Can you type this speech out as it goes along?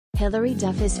Hilary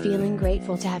Duff is feeling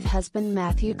grateful to have husband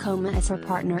Matthew Koma as her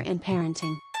partner in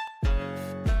parenting.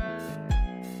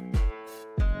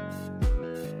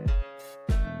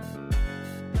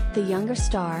 The younger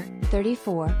star,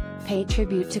 34, paid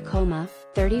tribute to Koma,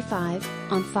 35,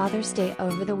 on Father's Day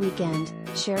over the weekend,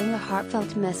 sharing a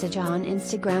heartfelt message on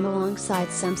Instagram alongside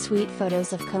some sweet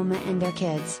photos of Koma and their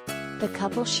kids. The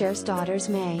couple shares daughters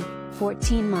May,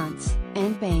 14 months,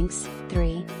 and Banks,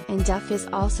 3, and Duff is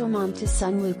also mom to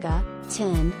son Luca,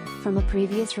 10, from a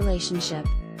previous relationship.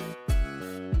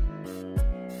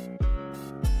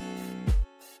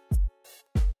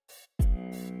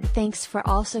 Thanks for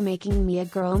also making me a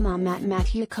girl mom at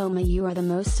Matthew Koma. You are the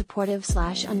most supportive /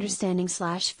 understanding /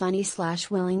 funny /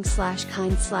 willing /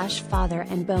 kind / father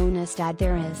and bonus dad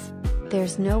there is.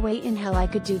 There's no way in hell I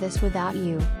could do this without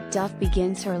you, Duff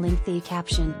begins her lengthy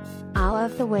caption. I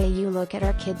love the way you look at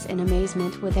our kids in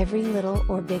amazement with every little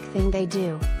or big thing they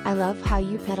do. I love how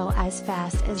you pedal as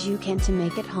fast as you can to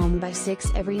make it home by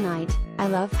 6 every night. I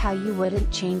love how you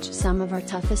wouldn't change some of our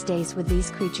toughest days with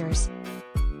these creatures.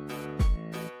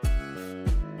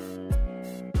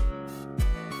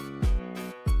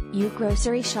 You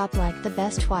grocery shop like the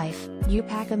best wife, you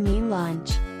pack a mean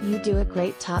lunch, you do a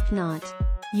great top knot.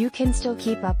 You can still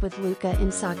keep up with Luca in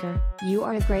soccer, you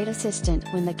are a great assistant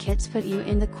when the kids put you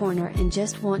in the corner and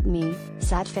just want me,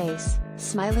 sad face,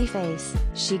 smiley face,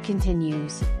 she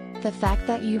continues. The fact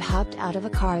that you hopped out of a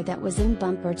car that was in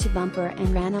bumper to bumper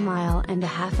and ran 1.5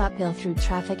 miles uphill through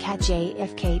traffic at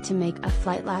JFK to make a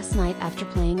flight last night after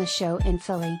playing a show in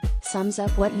Philly, sums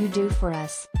up what you do for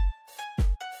us.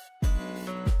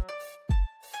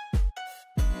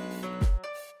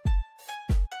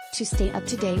 To stay up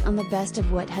to date on the best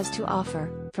of what has to offer,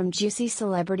 from juicy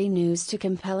celebrity news to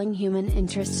compelling human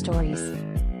interest stories.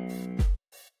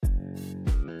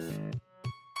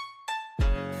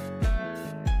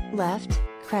 Left,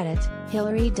 credit,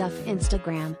 Hilary Duff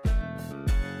Instagram.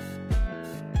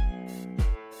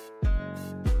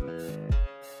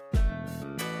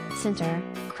 Center,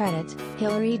 credit,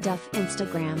 Hilary Duff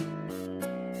Instagram.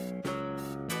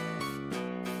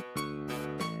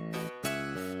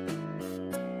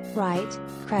 Right,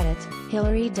 credit,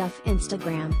 Hilary Duff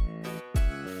Instagram.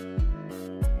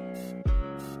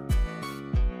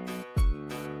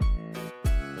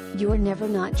 You're never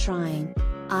not trying.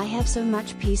 I have so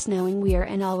much peace knowing we're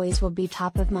and always will be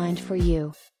top of mind for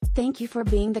you. Thank you for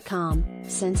being the calm,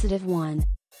 sensitive one.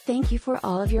 Thank you for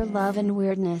all of your love and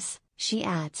weirdness, she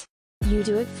adds. You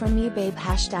do it for me babe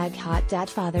 #hot dad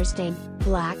Father's Day,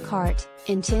 Black Heart,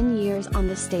 in 10 years on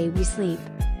this day we sleep.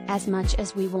 As much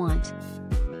as we want.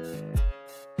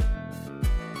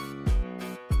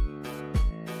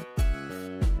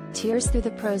 Tears through the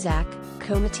Prozac,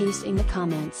 Koma teased in the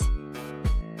comments.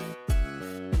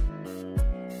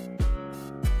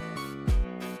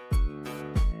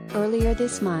 Earlier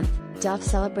this month, Duff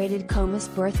celebrated Koma's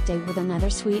birthday with another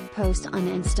sweet post on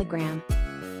Instagram.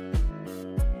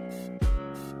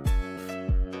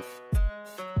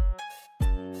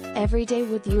 Every day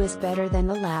with you is better than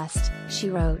the last, she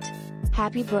wrote.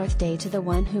 Happy birthday to the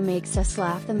one who makes us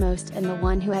laugh the most and the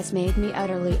one who has made me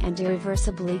utterly and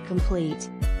irreversibly complete.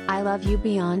 I love you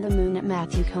beyond the moon at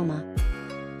Matthew Koma.